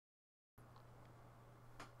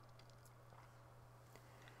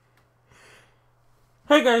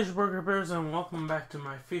Hey guys, Burger Bears, and welcome back to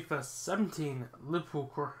my FIFA 17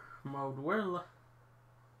 Liverpool mode.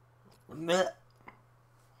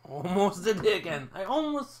 Almost did it again.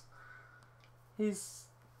 He's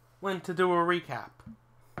went to do a recap.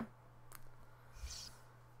 You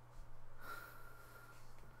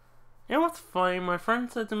know what's funny? My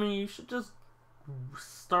friend said to me, you should just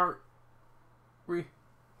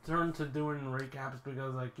return to doing recaps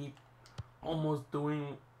because I keep almost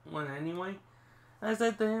doing one anyway. I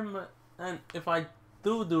said to him, and if I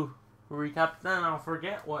do recaps, then I'll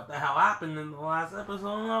forget what the hell happened in the last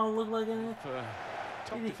episode, and I'll look like an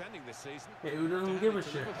top defending this season. Yeah, who doesn't give a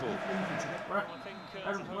shit? I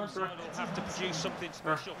think will have to produce something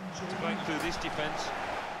special to break through this defence.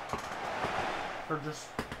 Or just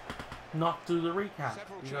not do the recap,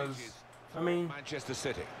 because I mean, Manchester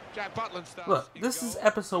City. Look, this is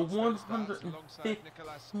episode 115.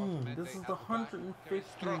 This is the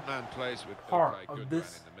 115th part of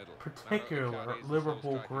this particular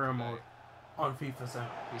Liverpool career mode on FIFA 7.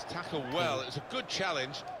 He's tackled well. It's a good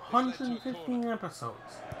challenge. 115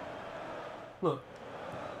 episodes. Look,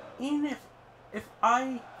 even if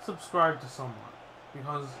I subscribe to someone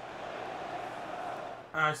because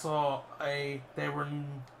I saw they were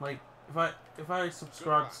like, if I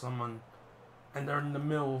subscribe to someone and they're in the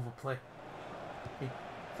middle of a play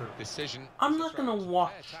decision, I'm not gonna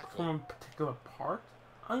watch from a particular part.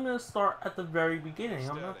 I'm gonna start at the very beginning.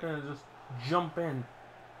 I'm not gonna just jump in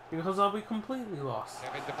because I'll be completely lost.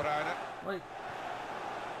 Like,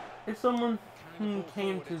 if someone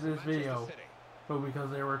came to this video but because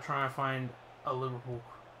they were trying to find a Liverpool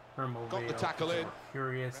remote video, they were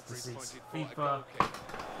curious to see FIFA,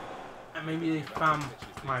 and maybe they found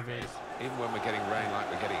my video. Even when we're getting rain like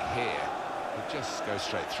we're getting here, it just goes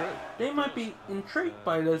straight through. They might be intrigued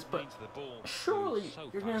by this, but surely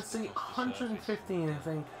you're going to see 115 and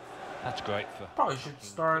think, that's great. Probably should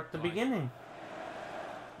start at the beginning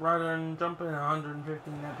rather than jump in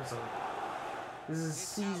 115 episodes. This is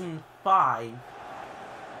season 5.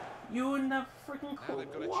 You wouldn't have freaking clue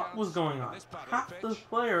what was going on. Half the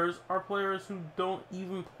players are players who don't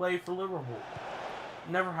even play for Liverpool.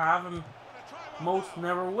 Never have, and most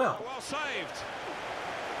never will. Well saved.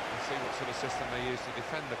 See what sort of system they use to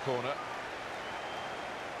defend the corner.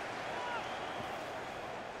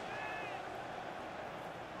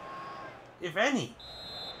 If any.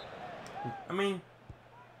 I mean,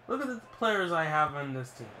 look at the players I have on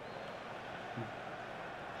this team.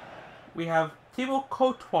 We have Thibaut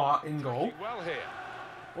Courtois in goal. Well here.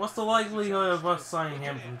 What's the likelihood of us signing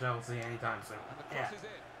him from Chelsea anytime soon? Yeah,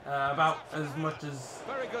 about as much as...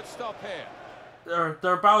 Very good stop here.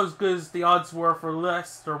 They're about as good as the odds were for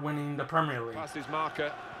Leicester winning the Premier League. Past his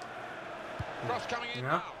marker. Cross coming in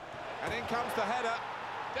now. And in comes the header.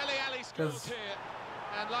 Dele Alli scores here.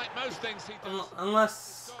 And like most things he does,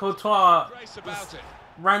 unless Courtois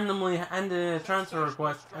randomly ended in a transfer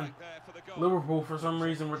request and Liverpool for some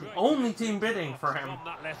reason were the only team bidding for him. On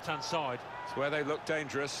that left-hand side. It's where they look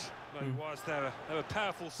dangerous. They're a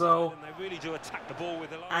powerful side, and they really do attack the ball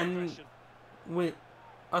with a lot of aggression.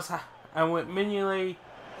 And with Mignolet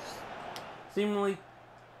seemingly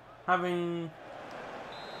having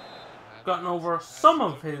gotten over some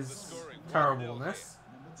of his terribleness,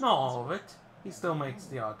 not all of it, he still makes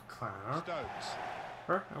the odd clanner.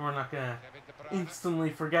 And we're not going to instantly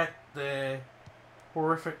forget the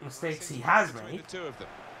horrific mistakes he has made.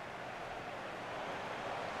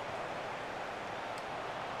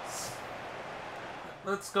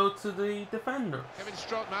 Let's go to the defender.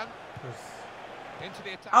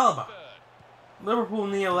 Alaba. Liverpool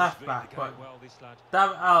need a left back, but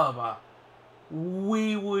David Alaba,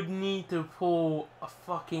 we would need to pull a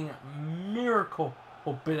fucking miracle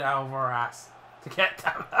bit out of our ass to get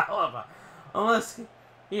David Alaba, unless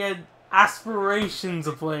he had aspirations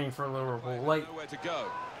of playing for Liverpool. Like,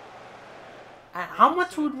 how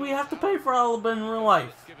much would we have to pay for Alaba in real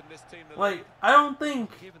life? Like, I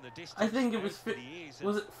think it was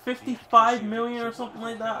it 55 million or something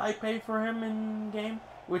like that I paid for him in game,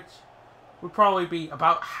 which would probably be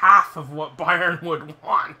about half of what Bayern would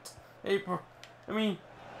want. I mean,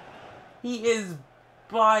 he is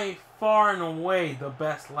by far and away the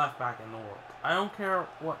best left back in the world. I don't care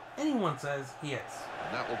what anyone says, he is.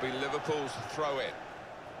 And that will be Liverpool's throw-in.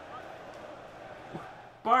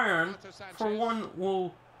 Bayern, for one,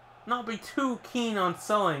 will not be too keen on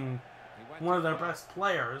selling one of their best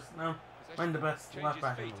players. Now, find the best left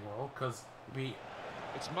back in the world, because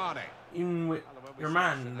even with your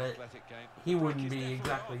man, that he wouldn't be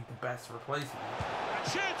exactly the best replacement.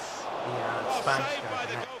 Yeah, Spanish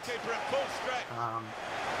guy.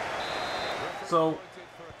 So,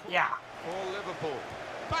 yeah. For Liverpool.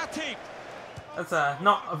 Batty. That's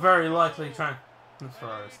not a very likely transfer.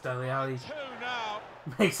 Dele Alli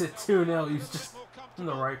makes it 2-0. He's just in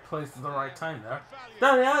the right place at the right time there.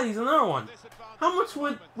 Dele Alli's another one. How much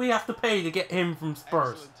would we have to pay to get him from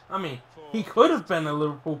Spurs? I mean, he could have been a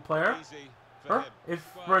Liverpool player. Or if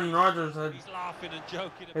Brendan Rodgers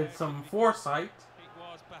had some foresight.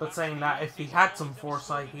 But saying that, if he had some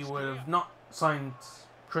foresight, he would have not signed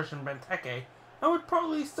Christian Benteke. I would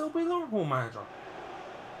probably still be Liverpool manager.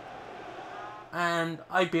 And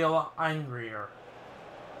I'd be a lot angrier.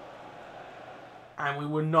 And we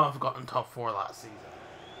would not have gotten top 4 last season.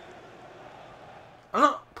 I'm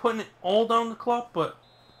not putting it all down the Klopp, but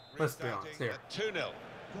let's be honest here. 2-0.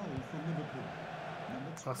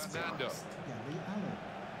 Let's be honest.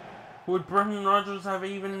 Would Brendan Rodgers have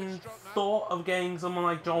even thought of getting someone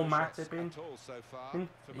like Joel Matip in?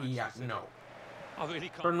 Yeah, no.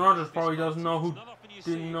 Brendan Rodgers probably didn't know who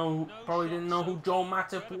Joel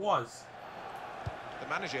Matip was. The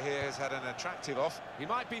manager here has had an attractive off. He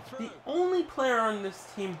might be through. The only player on this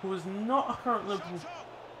team who is not a current Liverpool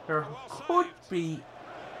player who could be,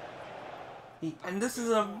 and this is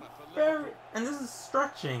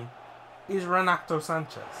stretching, is Renato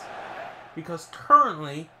Sanchez, because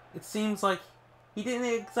currently it seems like he didn't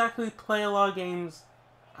exactly play a lot of games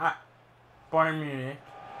at Bayern Munich,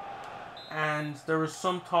 and there was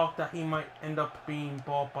some talk that he might end up being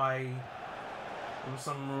bought by. There were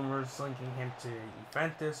some rumors linking him to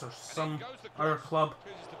Juventus or some other club.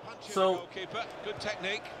 So, good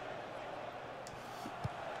technique.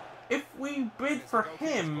 If we bid for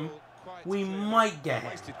him, we might get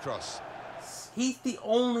him. He's the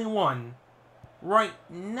only one. Right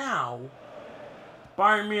now,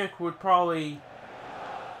 Bayern Munich would probably,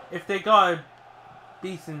 if they got a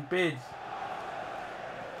decent bid,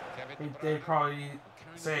 they'd probably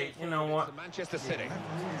say, you know what? Manchester City.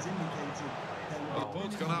 The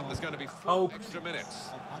ball's gone up. There's going to be 4 extra minutes.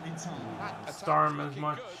 Star him as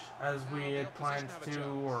much as we had planned to,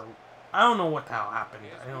 or I don't know what the hell happened.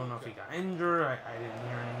 I don't know if he got injured. I didn't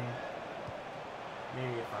hear anything.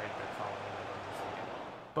 Maybe if I had been following it,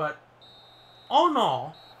 but all in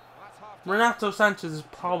all, Renato Sanchez is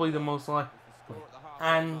probably the most likely,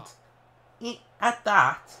 and at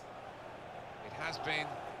that, it has been.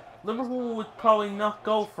 Liverpool would probably not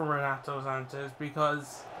go for Renato Sanchez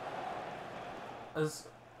because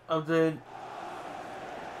of the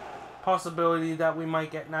possibility that we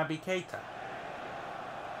might get Naby Keita.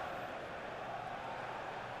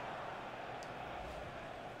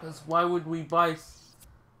 Because why would we buy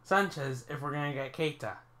Sanchez if we're going to get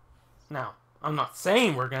Keita? Now, I'm not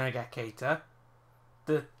saying we're going to get Keita.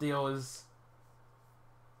 The deal is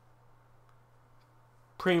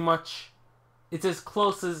pretty much, it's as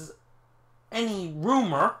close as any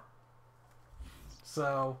rumor.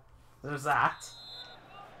 So, there's that.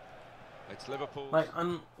 It's Liverpool. Like,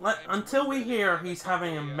 until we hear he's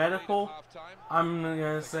having a medical, I'm going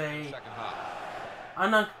to say,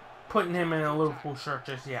 I'm not putting him in a Liverpool shirt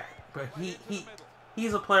just yet. But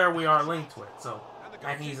he's a player we are linked with, so,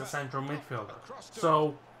 and he's a central midfielder.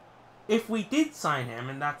 So, if we did sign him,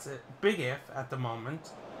 and that's a big if at the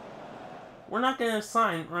moment, we're not going to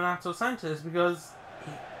sign Renato Sanchez because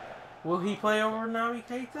will he play over Naby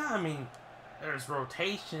Keita? I mean, there's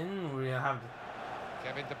rotation. We have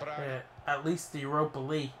at least the Europa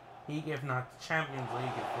League, if not the Champions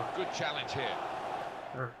League. Good challenge here.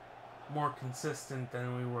 They're more consistent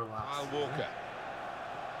than we were last Kyle season. Walker.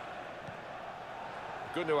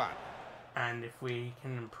 Gundogan. And if we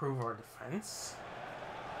can improve our defense.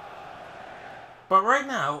 But right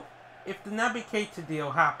now, if the Naby Keita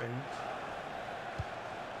deal happened,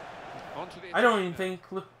 I don't even think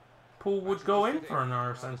Liverpool would go in for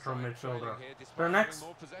another central midfielder. The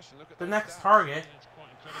next target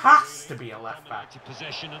has to be a left back.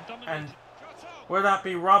 And whether that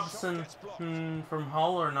be Robson from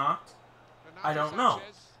Hull or not, I don't know.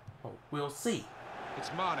 Well, we'll see.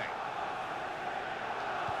 It's Mane.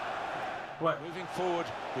 What? Moving forward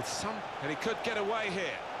with some, and he could get away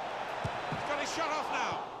here. He's got his shot off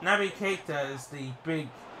now. Naby Keita is the big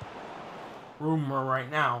rumor right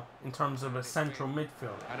now in terms of a central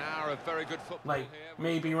midfielder. An hour of very good football. Like,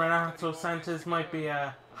 maybe Renato Sanchez might be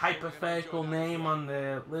a hypothetical name on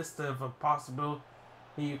the list of a possibility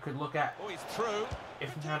you could look at. Oh, he's through.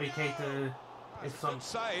 If Naby Keita, if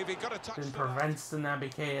something prevents the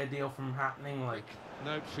Naby Keita deal from happening, like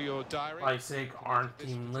note for your diary. Leipzig aren't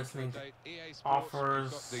even listening to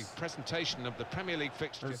offers. The presentation of the Premier League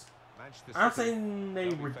fixtures. I'm not saying they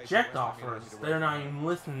reject offers. They're not even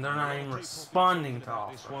listening. They're not even responding to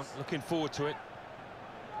offers. Looking forward to it.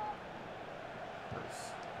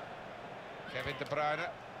 Kevin De Bruyne.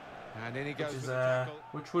 And in he goes with the tackle.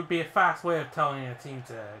 Which would be a fast way of telling a team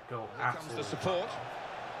to go absolutely. Comes the support.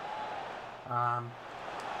 Going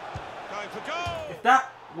for goal. If that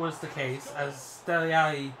was the case, as Dele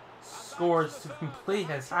Alli scores to complete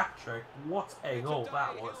his hat trick, what a goal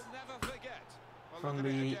that was from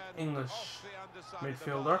the English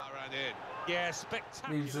midfielder. Yeah,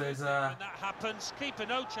 spectacular. Leaves his when that happens, keeper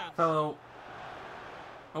no chance. fellow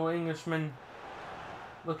Englishman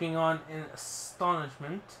looking on in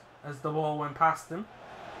astonishment as the ball went past him.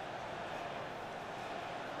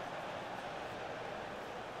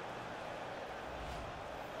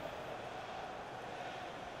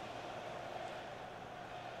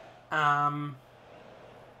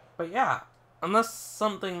 But yeah, unless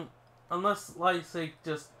Leipzig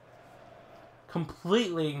just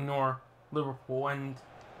completely ignore Liverpool, and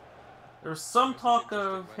there's some talk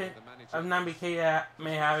of Naby Keita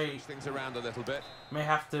may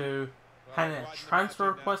have to hand in a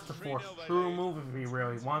transfer request to force through a move if he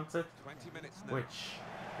really wants it, which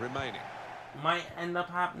might end up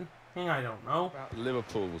happening. I don't know.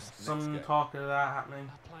 Liverpool's some talk of that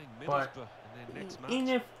happening, but even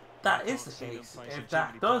if that is the case, if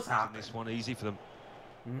that does happen, this one easy for them.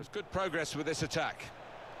 There's good progress with this attack.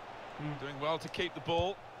 Doing well to keep the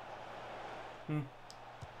ball.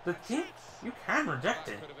 The team, you can reject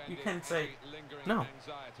it. You can say, no,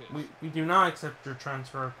 we do not accept your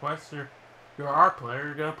transfer request. You're our player.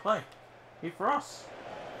 You're gonna play. Be for us.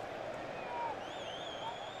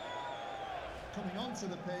 Coming onto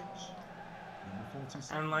the pitch.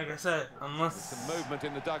 And like I said, unless some movement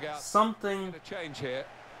in the dugout, something change here.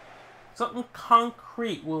 Something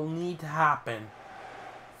concrete will need to happen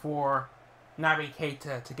for Naby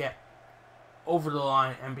Keita to get over the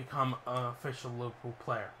line and become an official Liverpool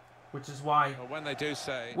player. Which is why, when they do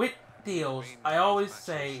say with deals, I always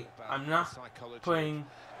say I'm not putting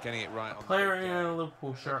getting it right a player in a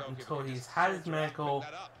Liverpool shirt until he's had his medical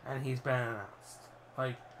and he's been announced.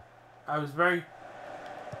 Like, I was very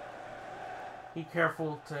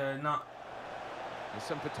careful to not There's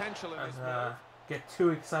some potential in this get too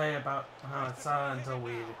excited about Mohamed Salah until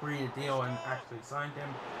we agreed a deal and actually signed him.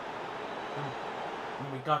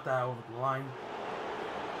 And we got that over the line.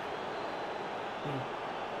 And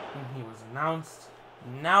he was announced.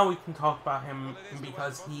 Now we can talk about him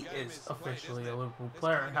because he is officially a Liverpool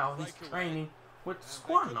player and how he's training with the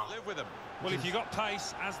squad now. Well, if you got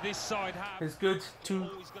pace, as this side have, it's good to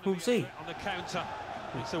see. On the counter,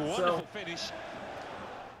 it's a wonderful finish.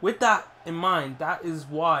 With that in mind, that is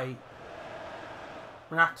why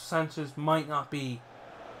Renato Sanchez might not be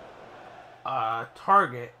a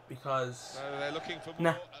target, because they're looking for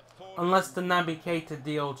unless the Naby Keita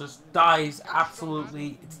deal just dies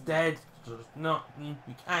absolutely, it's dead. There's nothing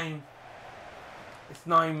you can. It's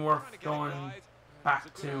not even worth going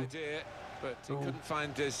back to. But he couldn't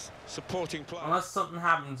find his supporting player. Unless something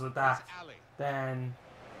happens with that, then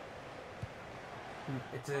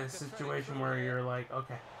it's a situation where you're like,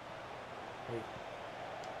 okay.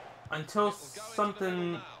 Until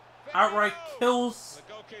something outright kills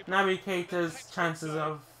Naby Keita's chances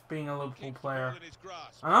of being a Liverpool player.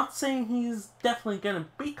 I'm not saying he's definitely going to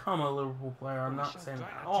become a Liverpool player. I'm not saying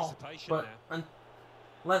that at all. But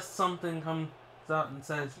unless something comes out and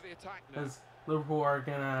says Liverpool are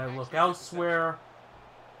going to look elsewhere,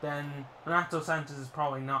 then Renato Sanchez is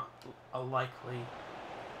probably not a likely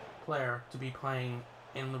player to be playing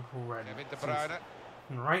in Liverpool right now.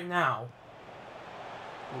 And right now,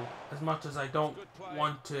 as much as I don't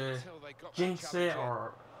want to jinx it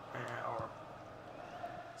or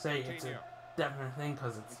say it's a definite thing,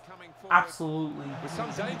 because it's absolutely with some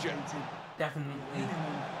danger, definitely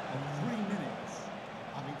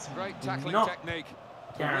great tackling technique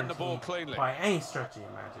to win the ball cleanly by any stretch of the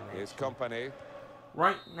imagination. His company.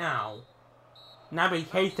 Right now, Naby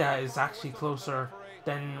Keita is actually closer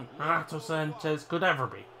than Renato Sanchez could ever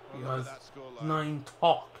be, because 9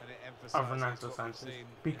 talk of Renato Sanchez,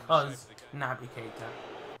 because Naby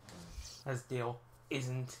Keita's deal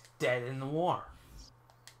isn't dead in the water.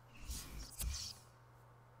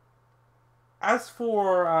 As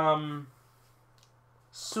for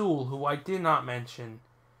Sewell, who I did not mention,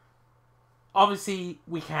 obviously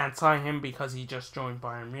we can't sign him because he just joined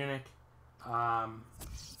Bayern Munich.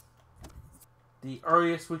 The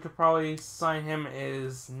earliest we could probably sign him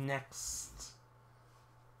is the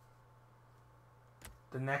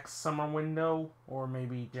next summer window, or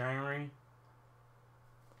maybe January.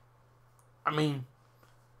 I mean,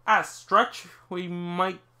 at a stretch, we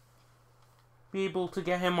might be able to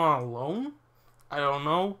get him on a loan. I don't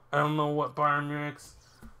know. I don't know what Bayern Munich's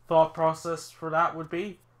thought process for that would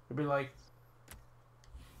be. It'd be like,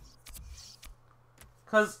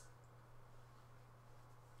 because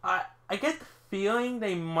I get the feeling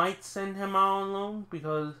they might send him out on loan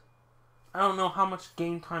because I don't know how much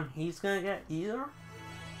game time he's gonna get either.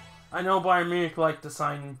 I know Bayern Munich like to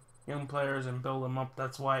sign young players and build them up.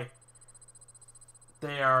 That's why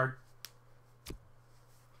they are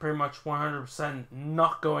pretty much 100%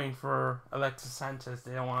 not going for Alexis Sanchez.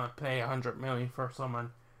 They don't want to pay 100 million for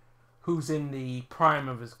someone who's in the prime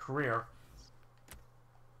of his career.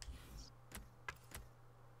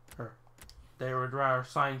 Or they would rather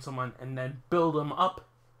sign someone and then build them up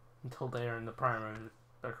until they are in the prime of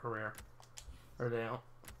their career. Or they don't.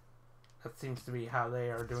 That seems to be how they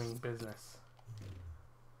are doing business.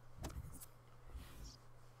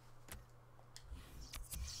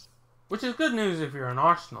 Which is good news if you're an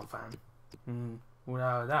Arsenal fan.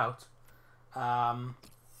 Without a doubt.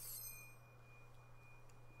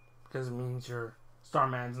 Because it means your star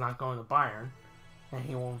man's not going to Bayern. And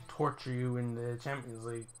he won't torture you in the Champions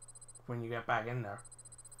League when you get back in there.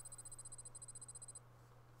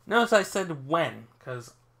 Notice I said when.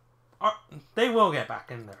 Because they will get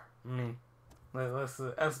back in there. I mean, let's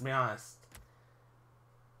be honest.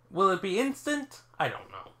 Will it be instant? I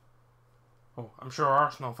don't know. Oh, I'm sure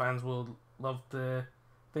Arsenal fans will love to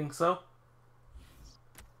think so.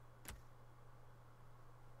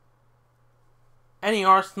 Any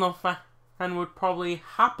Arsenal fan would probably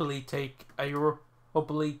happily take a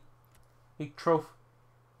Europa League trophy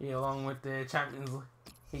along with the Champions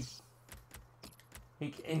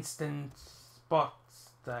League instant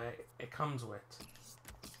spots that it comes with.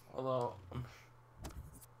 Although,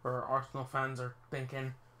 for Arsenal fans are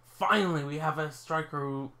thinking, finally we have a striker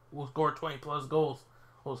who will score 20 plus goals.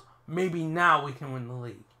 Maybe now we can win the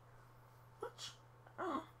league. Which,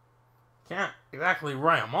 can't exactly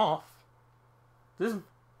write him off.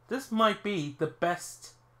 This might be the best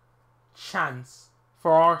chance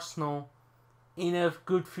for Arsenal in a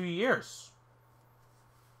good few years.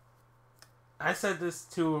 I said this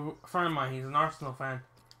to a friend of mine, he's an Arsenal fan.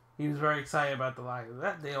 He was very excited about the lack of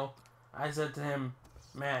that deal. I said to him,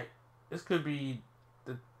 man, this could be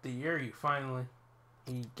the year you finally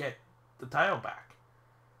get the title back.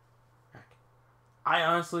 I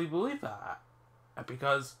honestly believe that.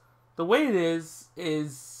 Because the way it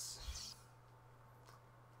is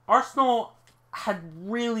Arsenal had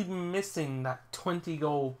really been missing that 20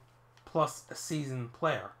 goal plus a season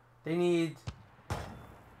player. They need,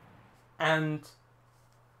 and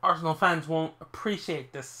Arsenal fans won't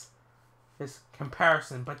appreciate this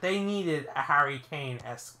comparison, but they needed a Harry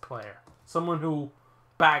Kane-esque player. Someone who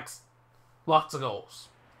bags lots of goals.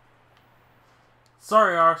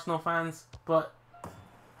 Sorry, Arsenal fans, but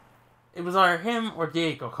it was either him or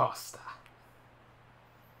Diego Costa.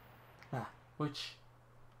 Which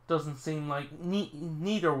doesn't seem like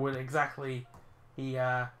neither would exactly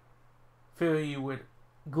fill you with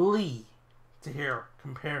glee to hear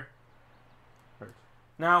compare.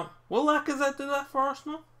 Now, will Lacazette do that for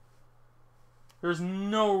Arsenal? There's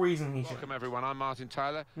no reason he should. Welcome everyone, I'm Martin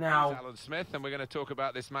Tyler. Now, he's Alan Smith, and we're going to talk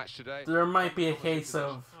about this match today. There might be a case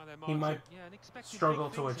of he might struggle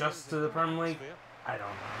to adjust to the Premier League. I don't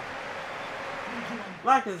know.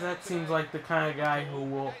 Lacazette seems like the kind of guy who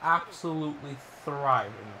will absolutely thrive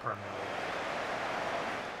in the Premier League.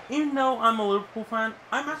 Even though I'm a Liverpool fan,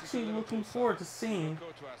 I'm actually looking forward to seeing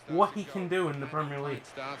what he can do in the Premier League.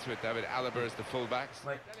 Starts with David Alaba as the fullbacks.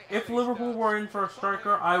 Like, if Liverpool were in for a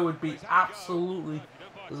striker, I would be absolutely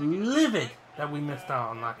livid that we missed out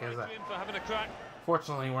on Lacazette.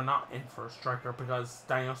 Fortunately, we're not in for a striker because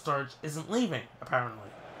Daniel Sturridge isn't leaving, apparently.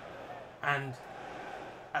 And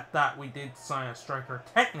at that, we did sign a striker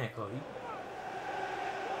technically.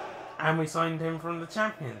 And we signed him from the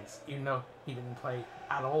Champions, even though he didn't play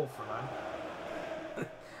at all for them.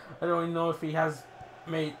 I don't even know if he has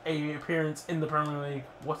made an appearance in the Premier League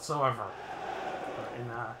whatsoever. In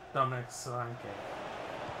Dominic Solanke.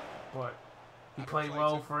 But he played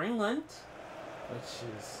well for England, which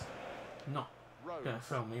is not going to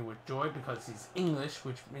fill me with joy because he's English,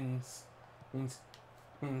 which means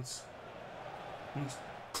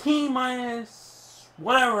T minus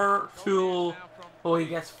whatever till he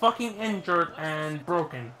gets fucking injured and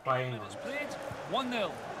broken by England.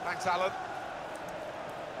 1-0. Thanks, Alan.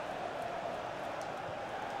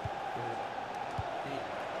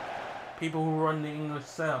 People who run the English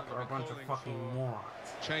setup are a bunch of fucking morons.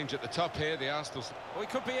 Change at the top here, the Arsenal. Oh, he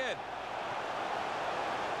could be in.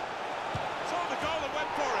 Saw the goal and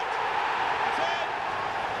went for it. It's in.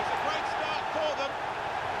 It's a great start for them.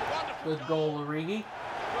 Wonderful Good goal, Origi.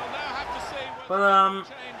 We'll now have to see But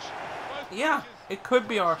change. yeah, it could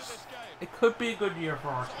be ours. It could be a good year for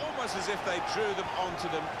us. Almost as if they drew them onto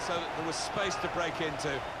them so that there was space to break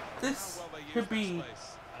into. This could be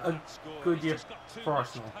a good year for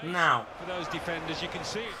Arsenal. Now, For those defenders, you can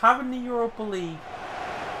see it. having the Europa League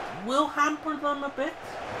will hamper them a bit.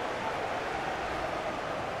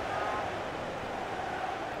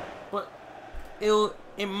 But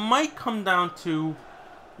it might come down to,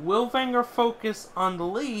 will Wenger focus on the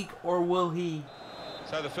league, or will he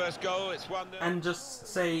So the first goal, it's 1-0. and just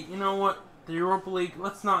say, you know what, the Europa League,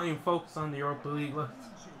 let's not even focus on the Europa League, let's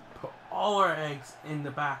put all our eggs in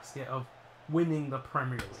the basket of winning the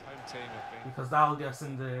Premier League, Home team have been because that'll get us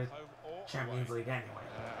in the home or Champions away. League anyway.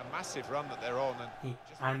 A massive run that they're on, and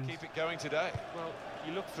just want And to keep it going today. Well,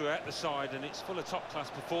 you look throughout the side and it's full of top-class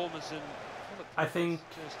performance and full of I think,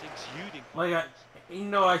 just exuding like, confidence.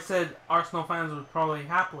 even though I said Arsenal fans would probably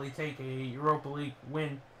happily take a Europa League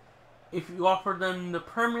win, if you offer them the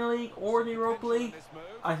Premier League or the Europa League,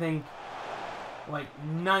 I think like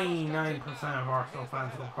 99% of Arsenal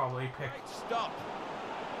fans will probably pick Stop.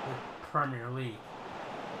 the Premier League.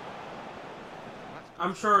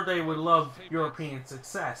 I'm sure they would love European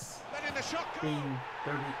success, Letting the shot go. being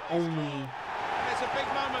they're the only. And it's a big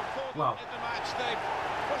moment for them Well, in the match. They've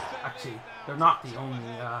pushed their actually, lead now they're to not the 2-0 only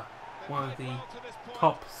ahead. one of They've the played well to this point.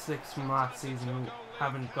 top 6 from last season who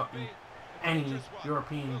haven't gotten any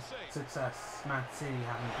European success. Man City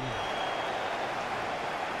haven't either.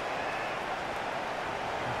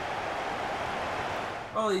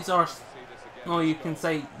 Well, these are. Well, you can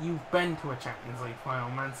say you've been to a Champions League final.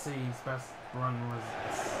 Man City's best run was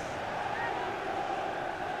this.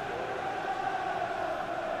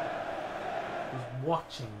 Was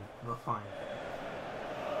watching the final.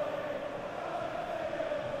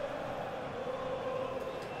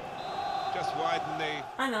 Just widen the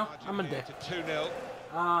I know, margin I'm a here dick. to 2-0.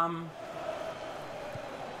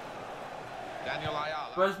 Daniel Ayala.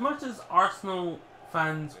 But as much as Arsenal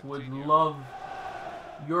fans would love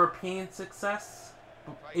European success,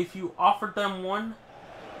 if you offered them one,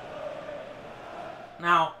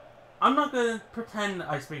 now I'm not gonna pretend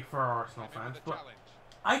I speak for Arsenal fans, but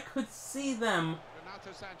I could see them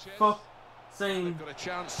Renato Sanchez. saying, They've got a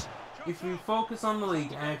chance. if you focus on the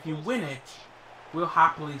league and if you win it, we'll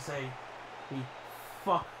happily say, we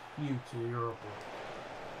fuck you to Europa.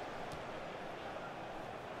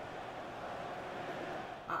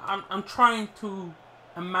 I'm trying to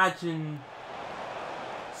imagine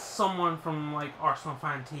someone from like Arsenal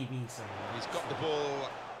fan TV saying that. He's got the ball.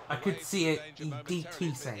 I could away see from it danger momentarily.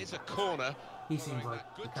 DT saying It's a that. corner. He seems following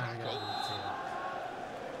like that the good kind of guy tackle. who would say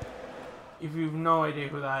that. If you've no idea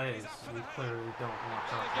who that is, you clearly don't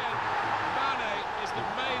watch Again, Arsenal. Mane is the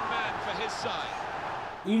main man for his side.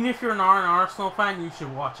 Even if you're not an Arsenal fan, you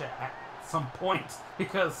should watch it at some point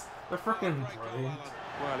because they're freaking Great goal, brilliant. Alan.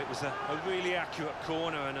 Well, it was a really accurate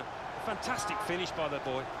corner and a fantastic finish by the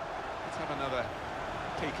boy. Let's have another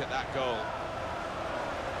peek at that goal.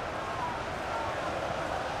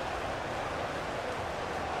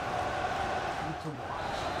 To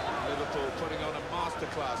watch. Liverpool putting on a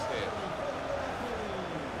masterclass here.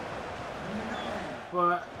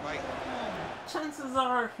 But Right, chances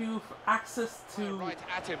are, if you've access to right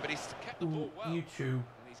at him, but he's kept the ball well. YouTube,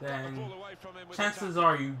 He's got the then ball away from him with the chances tackle.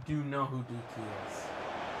 are you do know who DT is.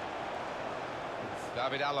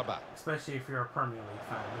 David Alaba Especially if you're a Premier League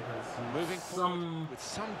fan, because moving some with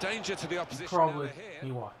some danger to the opposition. probably down to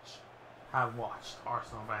here. have watched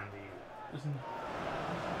Arsenal fan TV.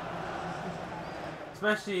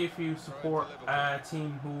 Especially if you support a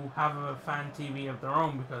team who have a fan TV of their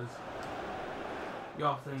own, because you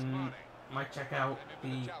often might check out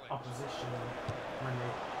the opposition when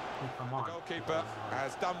they come on. Goalkeeper Because,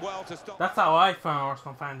 has done well to stop. that's how I found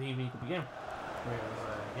Arsenal fan TV to begin. Where it was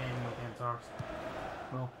a game against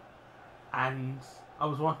Arsenal. And I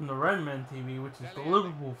was watching the Redmen TV, which is the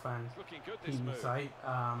Liverpool fan Looking good this TV move. site.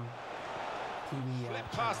 TV.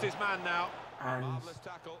 Slipped past his man now. And Marvellous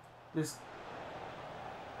tackle. this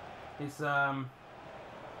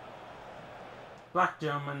black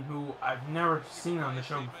gentleman who I've never seen on the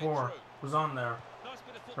show before was on there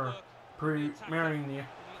for previewing the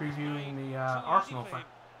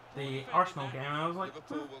Arsenal game, and I was like,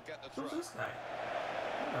 Liverpool will get the who's throw. this guy?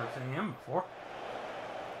 I've never seen him before.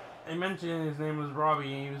 They mentioned his name was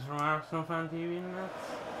Robbie, and he was from Arsenal fan TV, and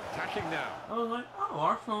Attacking now. I was like, oh,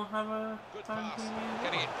 Arsenal have a Good fan pass. TV as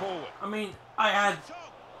Getting well. it forward. I mean, I had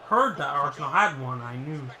heard that Arsenal had one. I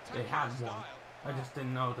knew they had one. I just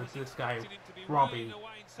didn't know that this guy, Robbie,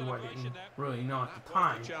 who I didn't really know at the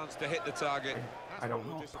time. Chance to hit the target. I don't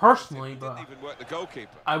know personally, but Didn't even work the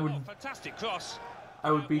goalkeeper. I would Fantastic cross.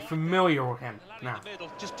 be familiar with him Lad now. in the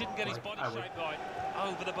middle, just didn't get his Like, body I would- shape right.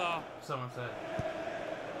 Over the bar. Someone said,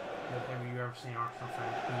 have you ever seen Arsenal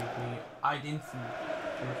fans TV? I'd instantly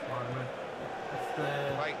respond with, it's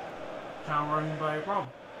the Right. channel run by Rob.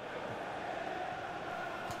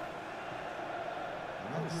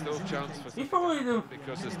 Still chance for He's probably the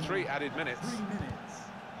because there's 3 added minutes. 3 minutes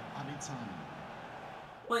of added time.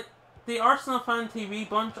 like the Arsenal fan TV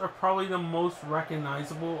bunch are probably the most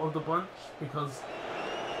recognizable of the bunch because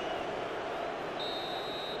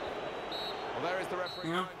Well, there is the referee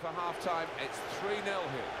yeah. for half-time. It's 3-0 here.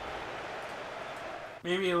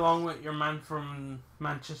 Maybe along with your man from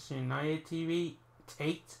Manchester United TV,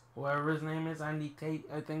 Tate, whatever his name is, Andy Tate,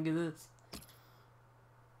 I think it is.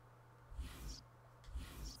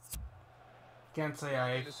 Can't say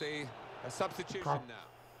I To see a substitution now.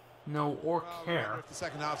 know or Well, care. if the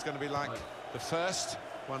second half's going to be like the first,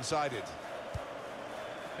 one-sided.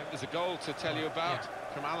 I think there's a goal to tell you about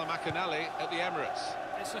from Alan McAnally at the Emirates.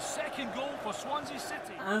 It's a second goal for Swansea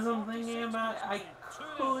City. As I'm thinking about it, I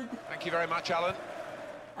could, Thank you very much, Alan.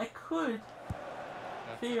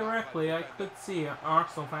 theoretically, I could see an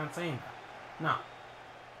Arsenal fan saying that. Now,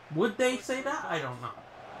 would they say that? I don't know.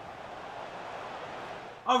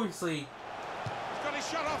 Obviously, He's got his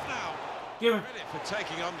shot off now. given Credit for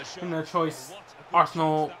taking on the shot. the choice,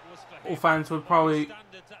 Arsenal fans would probably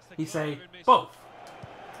say both.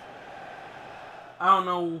 I don't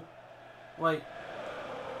know, like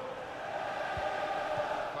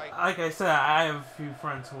I said, I have a few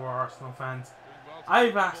friends who are Arsenal fans.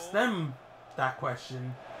 I've asked them that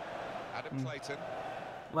question. Adam Clayton.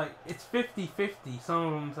 Like, it's 50-50. Some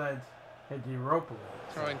of them said hit the Europa League.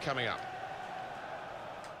 Throw-in coming up.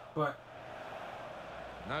 But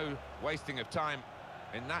No wasting of time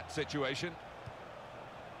in that situation.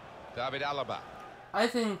 David Alaba. I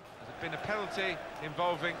think There's been a penalty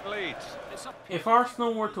involving Leeds. if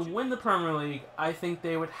Arsenal were to win the Premier League, I think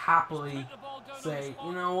they would happily say,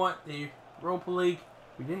 you know what, the Europa League,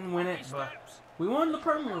 we didn't win it, but we won the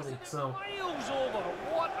Premier League, so Miles over.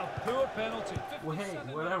 What a poor penalty. well, hey,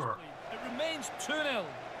 whatever. It remains 2-0.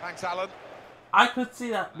 Thanks, Alan. I could see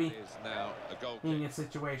that That is now a goal being kick. a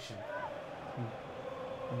situation.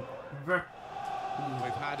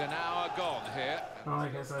 We've had an hour gone here. No,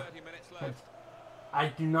 like I said, 30 minutes left. I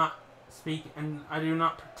do not speak, and I do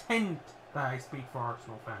not pretend that I speak for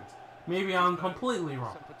Arsenal fans. Maybe I'm completely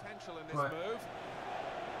wrong. Some potential in this But move.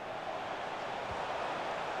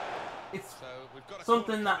 it's So we've got a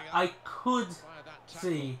something that corner I could via that tackle.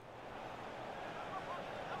 see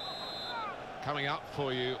Coming up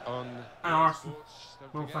for you on an Arsenal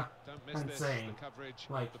Don't forget, fan don't miss and this, saying, the coverage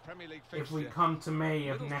like, of the Premier League if we fixture. come to May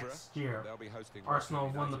of Middlesbrough, next year, they'll be hosting Arsenal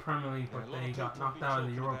West won the United. Premier League, Yeah, a but lot of they got people knocked will be out of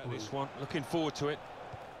the talking Europa about League. this One, looking forward to it.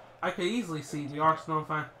 I could easily see the Arsenal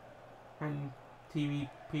fan and TV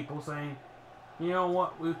people saying, you know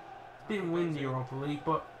what, we didn't win the Europa League,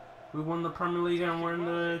 but we won the Premier League and we're in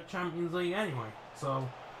the Champions League anyway. So,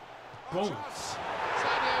 boom. Chance.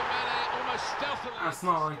 Sadio Mane almost stealthily. It's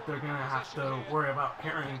not like they're going to have to worry about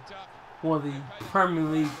hearing one of the Premier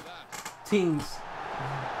League teams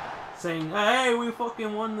saying, hey, we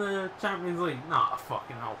fucking won the Champions League. Nah,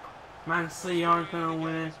 fucking hope. Man City aren't going to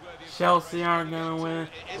win it. Chelsea aren't going to win it.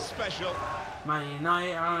 It is special. Man Man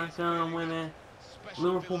United aren't going to win it.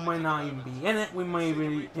 Liverpool might not even be in it. We might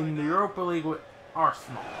be in the Europa League with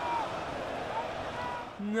Arsenal.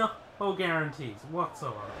 No guarantees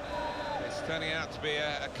whatsoever. It's turning out to be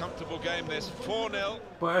a comfortable game, this 4-0.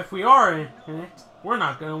 But if we are in it, we're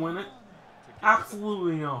not going to win it.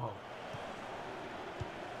 Absolutely no hope.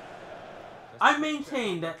 I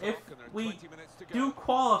maintain that if we do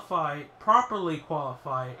qualify, properly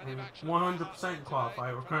qualify, and 100%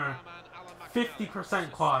 qualify, we're going to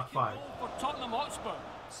 50% qualify. For Tottenham Hotspur.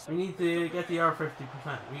 We need to get the other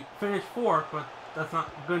 50%. We finished 4th, but that's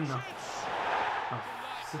not good enough.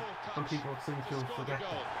 Some people seem to forget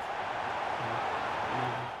that.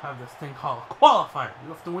 You have this thing called a qualifier. You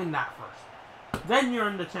have to win that first. Then you're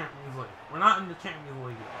in the Champions League. We're not in the Champions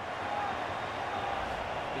League yet.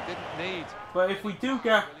 He didn't need But if we do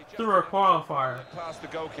get through a qualifier, past the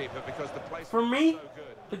goalkeeper because the place for me,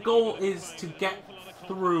 the goal is to get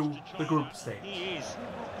through the group stage He is.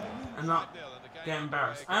 and not get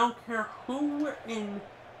embarrassed. I don't care who we're in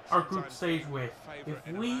our group stage with.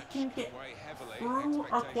 If we can get through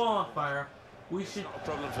our qualifier, we should. Not a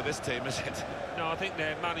problem for this team, is it? No, I think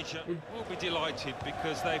their manager will be delighted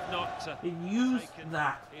because they've not Use taken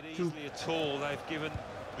that it to easily at all. They've given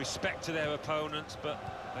respect to their opponents, but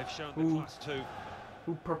they've shown the Ooh. class too.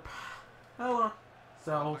 propel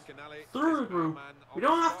ourselves through the group. We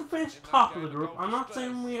don't have to finish top of the group. I'm not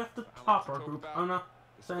saying we have to top our group. I'm not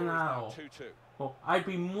saying that at all. 2-2. Well, I'd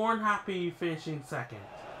be more than happy finishing second.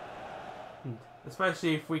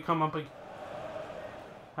 Especially if we come up and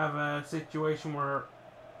have a situation where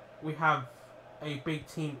we have a big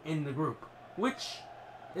team in the group. Which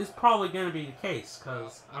is probably going to be the case,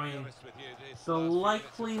 because, I mean, the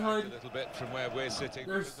likelihood,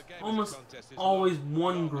 there's almost always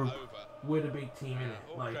one group with a big team in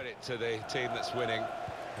it. Like, credit to the team that's winning.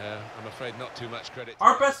 I'm afraid not too much credit.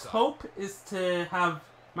 Our best hope is to have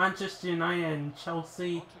Manchester United and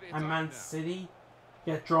Chelsea and Man City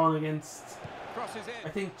get drawn against. I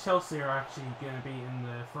think Chelsea are actually going to be in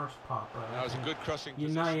the first pot, but that was a good crossing.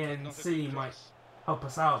 United and City might help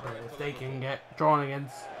us out a bit if they can get drawn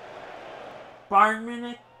against Bayern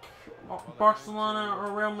Munich, Barcelona,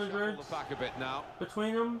 or Real Madrid. Back a bit now.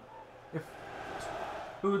 Between them, if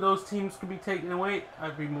who of those teams could be taken away,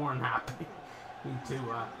 I'd be more than happy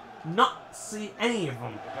to not see any of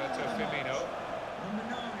them.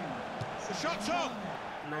 The shot's on.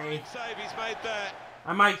 Save he's made there.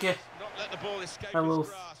 I might get Not let the ball escape a little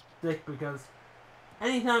his grasp. stick because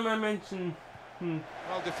anytime I mention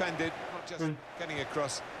Well defended, not just getting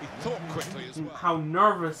across. He thought quickly as well. how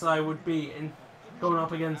nervous I would be in going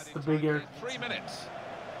up against the bigger 3 minutes.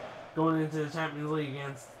 going into the Champions League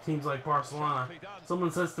against teams like Barcelona.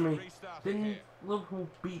 Someone says to me, didn't Liverpool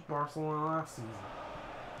beat Barcelona last season?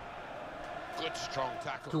 Good strong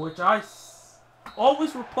tackle. To which I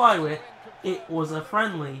always reply with, it was a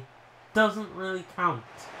friendly, doesn't really count.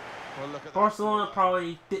 Well, look at Barcelona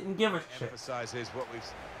probably didn't give a shit. Emphasizes what we've.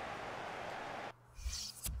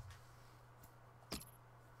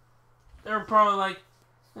 They were probably like,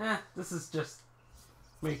 this is just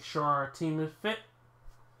make sure our team is fit.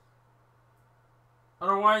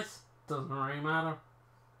 Otherwise, doesn't really matter.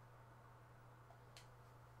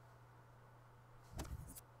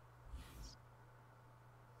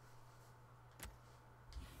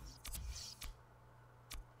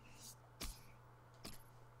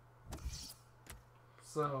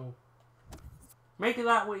 So, make of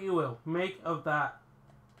that what you will. Make of that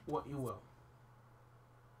what you will.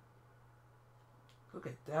 Look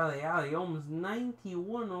at Dele Alli, almost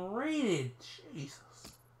 91 rated. Jesus.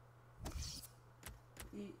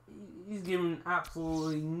 He's giving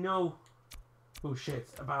absolutely no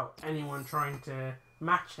shits about anyone trying to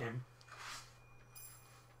match him.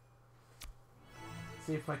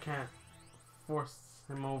 See if I can't force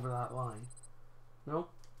him over that line.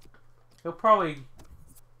 Nope. He'll probably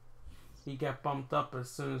get bumped up as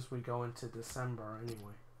soon as we go into December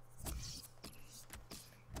anyway.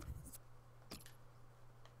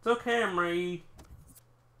 It's okay, I'm ready.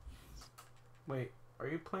 Wait, are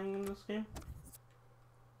you playing in this game?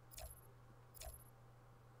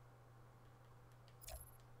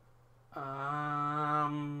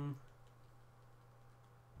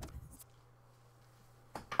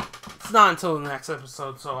 It's not until the next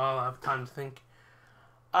episode, so I'll have time to think.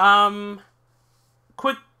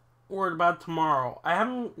 Quick word about tomorrow. I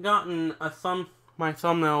haven't gotten my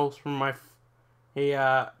thumbnails from my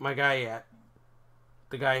guy yet.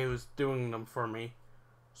 The guy who's doing them for me.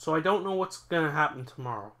 So I don't know what's gonna happen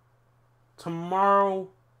tomorrow. Tomorrow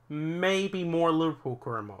may be more Liverpool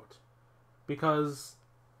career mode. Because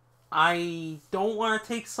I don't want to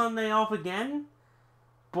take Sunday off again.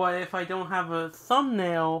 But if I don't have a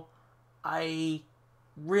thumbnail, I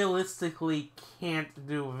realistically can't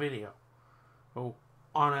do a video.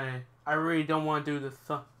 I really don't want to do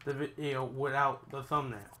the video without the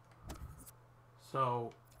thumbnail.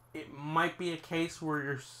 So it might be a case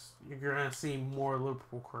where you're gonna see more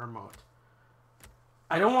Liverpool career mode.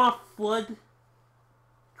 I don't want to flood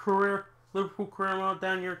Liverpool career mode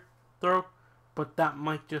down your throat, but that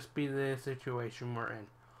might just be the situation we're in.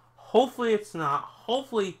 Hopefully it's not.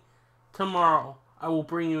 Hopefully tomorrow I will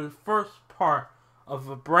bring you the first part of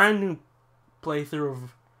a brand new playthrough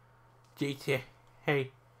of GTA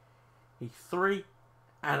 3,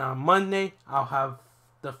 and on Monday I'll have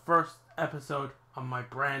the first episode of my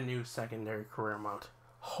brand new secondary career mode.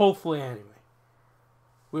 Hopefully anyway.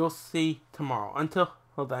 We'll see tomorrow. Until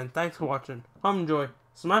then, thanks for watching. Hope you enjoy.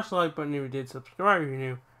 Smash the like button if you did, subscribe if you're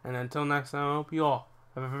new, and until next time, I hope you all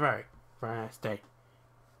have a very, very nice day.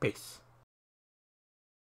 Peace.